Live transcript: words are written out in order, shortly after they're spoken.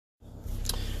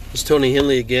It's Tony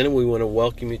Henley again, and we want to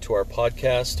welcome you to our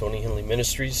podcast, Tony Henley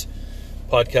Ministries.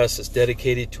 Podcast is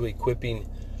dedicated to equipping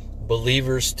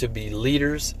believers to be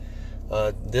leaders.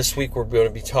 This week we're going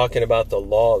to be talking about the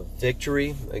law of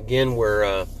victory. Again,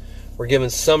 we're given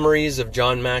summaries of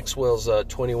John Maxwell's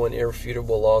 21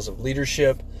 irrefutable laws of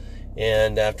leadership.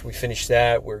 And after we finish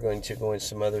that, we're going to go into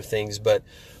some other things. But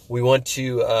we want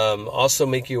to also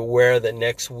make you aware that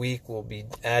next week we'll be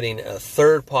adding a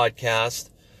third podcast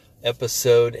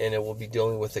episode, and it will be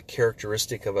dealing with the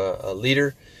characteristic of a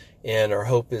leader. And our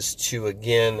hope is to,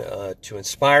 again, to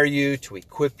inspire you, to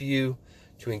equip you,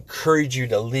 to encourage you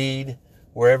to lead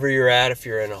wherever you're at. If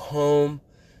you're in a home,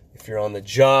 if you're on the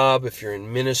job, if you're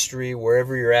in ministry,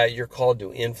 wherever you're at, you're called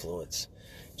to influence.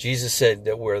 Jesus said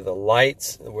that we're the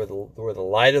light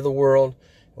of the world,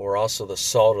 and we're also the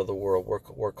salt of the world.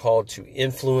 We're called to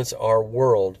influence our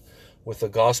world with the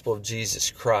gospel of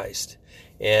Jesus Christ.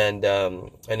 And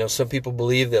I know some people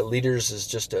believe that leadership is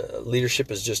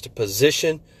just a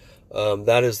position.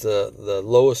 That is the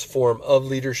lowest form of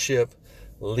leadership.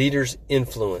 Leaders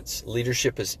influence.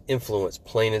 Leadership is influence,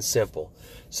 plain and simple.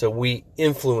 So we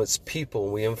influence people.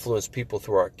 We influence people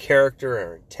through our character,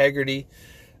 our integrity,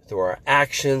 through our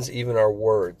actions, even our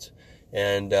words.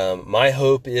 And my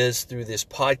hope is through this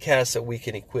podcast that we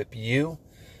can equip you,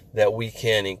 that we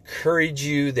can encourage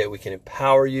you, that we can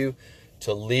empower you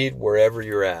to lead wherever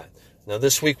you're at. Now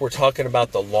this week we're talking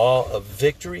about the law of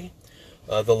victory.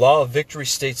 The law of victory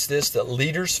states this, that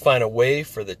leaders find a way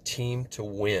for the team to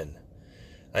win.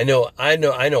 I know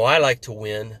I like to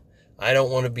win. I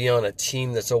don't want to be on a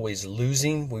team that's always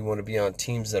losing. We want to be on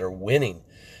teams that are winning.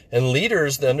 And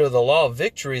leaders, under the law of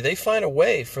victory, they find a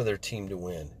way for their team to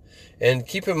win. And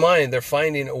keep in mind, they're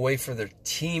finding a way for their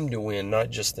team to win,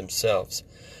 not just themselves.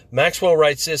 Maxwell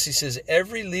writes this, he says,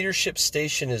 every leadership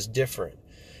station is different.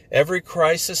 Every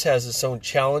crisis has its own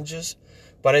challenges,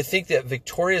 but I think that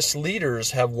victorious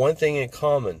leaders have one thing in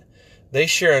common. They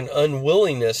share an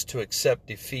unwillingness to accept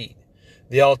defeat.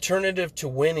 The alternative to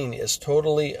winning is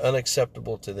totally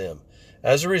unacceptable to them.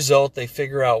 As a result, they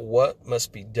figure out what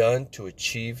must be done to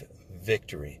achieve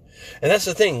victory. And that's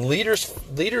the thing. Leaders,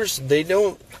 they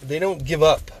don't give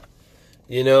up.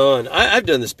 You know, and I've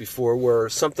done this before where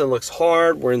something looks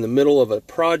hard, we're in the middle of a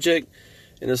project,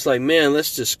 and it's like, man,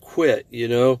 let's just quit, you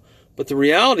know. But the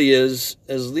reality is,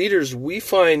 as leaders, we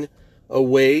find a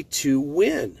way to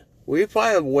win. We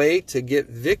find a way to get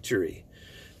victory.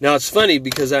 Now, it's funny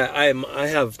because I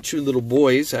have two little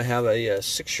boys. I have a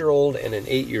 6-year-old and an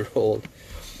 8-year-old.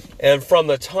 And from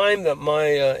the time that my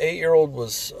 8-year-old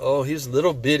was, he's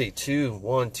little bitty, 2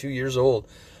 years old,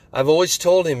 I've always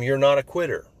told him, you're not a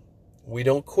quitter. We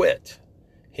don't quit.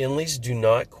 Henleys do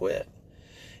not quit.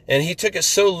 And he took it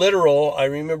so literal. I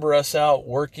remember us out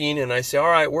working and I say, all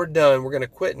right, we're done. We're going to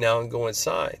quit now and go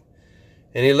inside.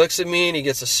 And he looks at me and he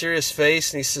gets a serious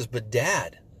face and he says, but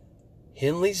Dad,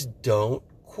 Henleys don't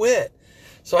quit.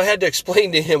 So I had to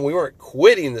explain to him we weren't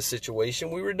quitting the situation.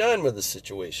 We were done with the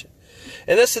situation.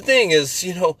 And that's the thing is,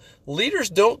 you know, leaders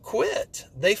don't quit.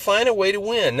 They find a way to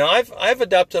win. Now, I've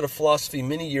adopted a philosophy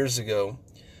many years ago.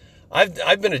 I've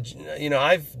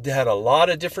had a lot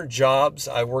of different jobs.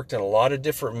 I've worked in a lot of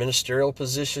different ministerial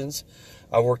positions.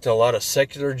 I've worked in a lot of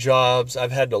secular jobs.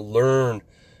 I've had to learn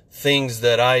things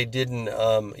that I didn't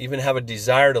even have a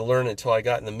desire to learn until I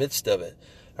got in the midst of it.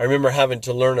 I remember having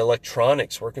to learn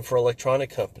electronics, working for an electronic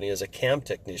company as a cam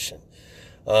technician.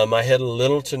 I had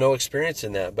little to no experience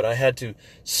in that, but I had to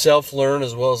self-learn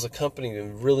as well as the company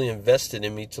really invested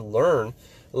in me to learn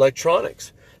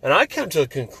electronics. And I came to the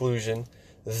conclusion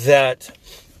that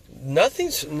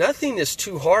nothing is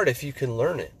too hard if you can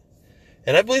learn it.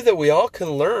 And I believe that we all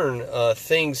can learn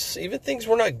things, even things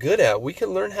we're not good at. We can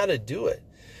learn how to do it.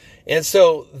 And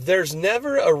so there's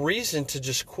never a reason to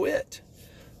just quit.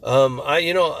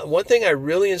 One thing I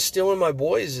really instill in my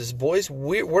boys is,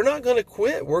 we're not going to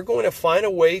quit. We're going to find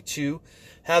a way to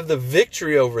have the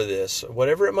victory over this,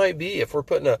 whatever it might be. If we're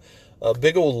putting a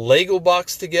big old Lego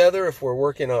box together, if we're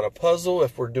working on a puzzle,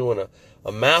 if we're doing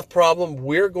a math problem,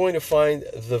 we're going to find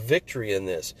the victory in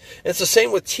this. And it's the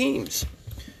same with teams.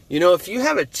 You know, if you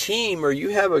have a team or you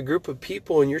have a group of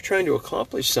people and you're trying to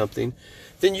accomplish something,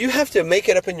 then you have to make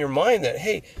it up in your mind that,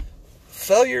 hey,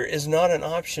 failure is not an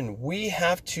option. We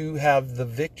have to have the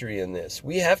victory in this.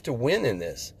 We have to win in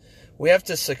this. We have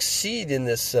to succeed in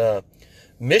this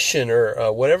mission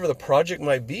or whatever the project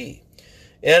might be.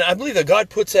 And I believe that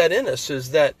God puts that in us, is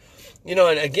that, you know,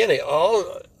 and again,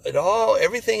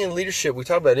 everything in leadership, we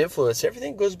talk about influence,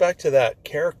 everything goes back to that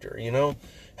character, you know,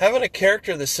 having a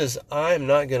character that says, I'm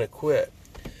not going to quit.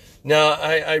 Now,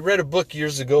 I read a book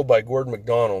years ago by Gordon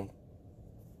MacDonald.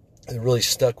 It really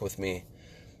stuck with me.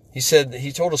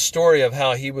 he told a story of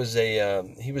how he was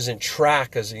in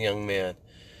track as a young man,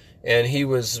 and he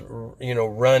was,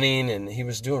 running, and he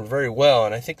was doing very well.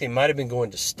 And I think they might have been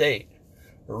going to state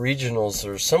or regionals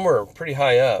or somewhere pretty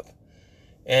high up.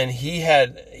 And he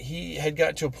had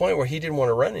gotten to a point where he didn't want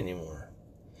to run anymore.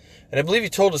 And I believe he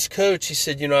told his coach, he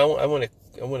said, I want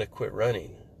to quit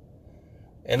running.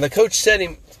 And the coach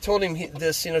told him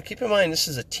this, keep in mind, this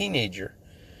is a teenager.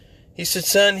 He said,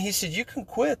 son, you can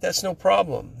quit. That's no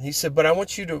problem. He said, but I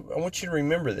want you to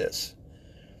remember this.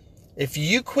 If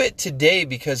you quit today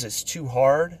because it's too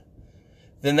hard,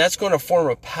 then that's going to form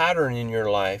a pattern in your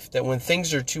life that when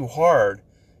things are too hard,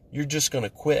 you're just going to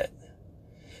quit.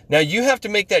 Now, you have to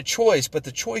make that choice, but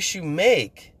the choice you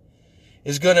make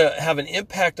is going to have an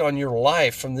impact on your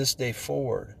life from this day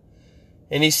forward.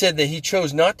 And he said that he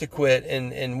chose not to quit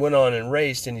and went on and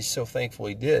raced, and he's so thankful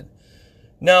he did.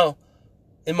 Now,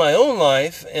 in my own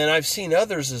life, and I've seen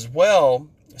others as well,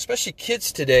 especially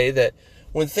kids today, that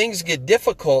when things get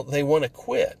difficult, they want to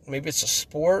quit. Maybe it's a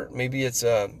sport, maybe it's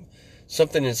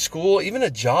something in school, even a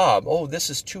job. Oh, this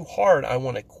is too hard, I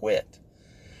want to quit.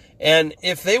 And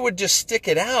if they would just stick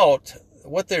it out,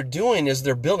 what they're doing is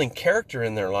they're building character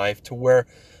in their life to where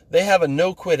they have a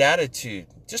no-quit attitude.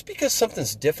 Just because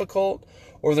something's difficult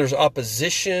or there's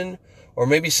opposition or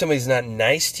maybe somebody's not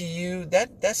nice to you,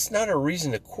 that's not a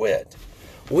reason to quit.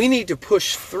 We need to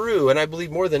push through, and I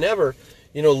believe more than ever,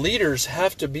 leaders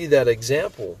have to be that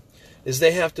example, is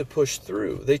they have to push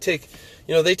through. They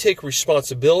take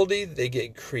responsibility, they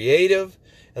get creative,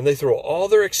 and they throw all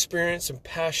their experience and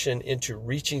passion into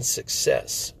reaching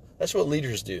success. That's what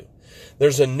leaders do.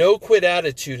 There's a no-quit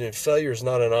attitude, and failure is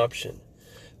not an option.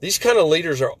 These kind of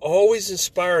leaders are always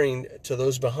inspiring to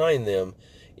those behind them,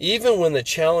 even when the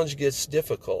challenge gets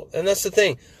difficult. And that's the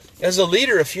thing. As a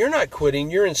leader, if you're not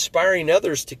quitting, you're inspiring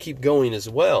others to keep going as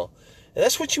well. And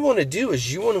that's what you want to do,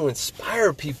 is you want to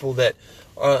inspire people that,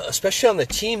 especially on the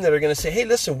team, that are going to say, hey,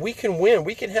 listen, we can win.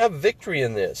 We can have victory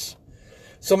in this.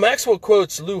 So Maxwell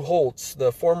quotes Lou Holtz,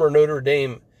 the former Notre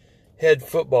Dame head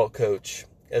football coach,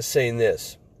 as saying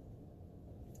this: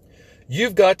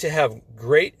 you've got to have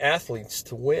great athletes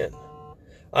to win.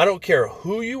 I don't care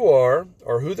who you are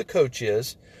or who the coach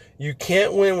is, you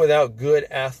can't win without good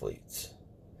athletes.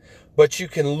 But you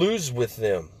can lose with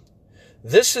them.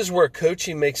 This is where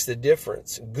coaching makes the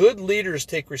difference. Good leaders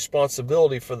take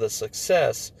responsibility for the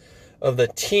success of the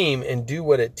team and do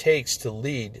what it takes to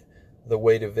lead the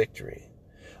way to victory.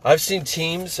 I've seen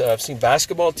teams, I've seen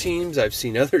basketball teams, I've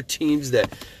seen other teams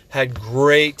that had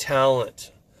great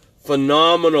talent,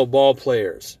 phenomenal ball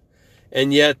players,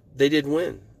 and yet they didn't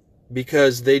win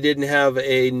because they didn't have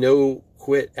a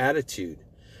no-quit attitude.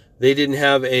 They didn't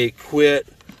have a quit.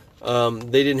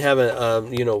 They didn't have a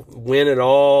win at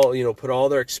all. Put all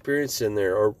their experience in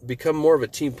there or become more of a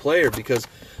team player. Because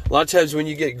a lot of times when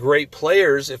you get great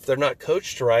players, if they're not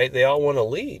coached right, they all want to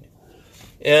lead.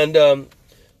 And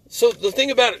so the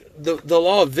thing about the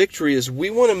law of victory is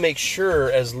we want to make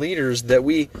sure as leaders that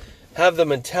we have the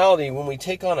mentality when we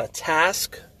take on a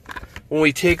task, when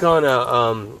we take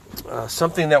on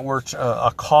something that we're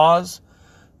a cause,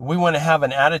 we want to have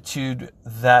an attitude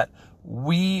that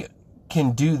we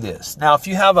can do this. Now, if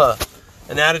you have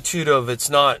an attitude of it's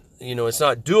not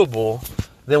doable,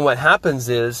 then what happens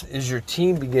is your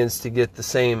team begins to get the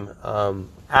same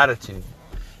attitude.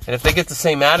 And if they get the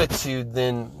same attitude,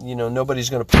 then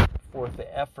nobody's going to put forth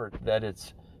the effort that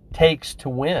it takes to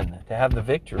win, to have the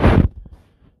victory.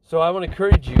 So I want to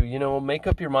encourage you, make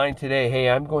up your mind today. Hey,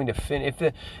 I'm going to finish.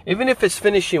 Even if it's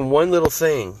finishing one little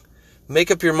thing,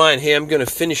 make up your mind. Hey, I'm going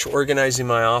to finish organizing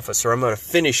my office, or I'm going to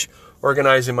finish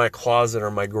organizing my closet or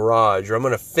my garage, or I'm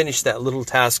going to finish that little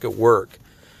task at work,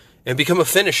 and become a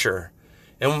finisher.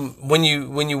 And when you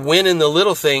win in the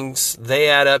little things, they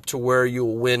add up to where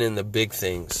you'll win in the big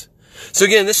things. So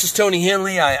again, this is Tony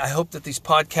Henley. I hope that these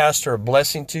podcasts are a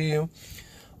blessing to you.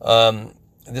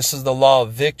 This is the Law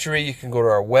of Victory. You can go to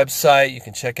our website. You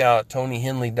can check out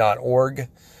tonyhenley.org.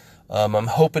 I'm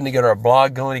hoping to get our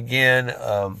blog going again.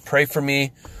 Pray for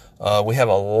me. We have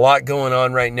a lot going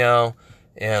on right now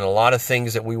and a lot of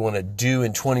things that we want to do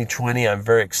in 2020. I'm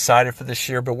very excited for this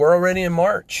year, but we're already in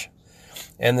March.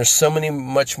 And there's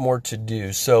much more to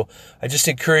do. So I just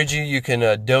encourage you. You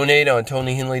can donate on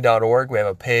tonyhenley.org. We have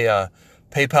a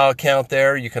PayPal account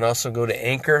there. You can also go to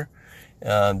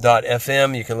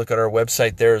anchor.fm. You can look at our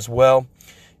website there as well.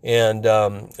 And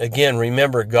again,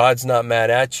 remember, God's not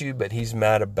mad at you, but He's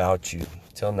mad about you.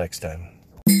 Till next time.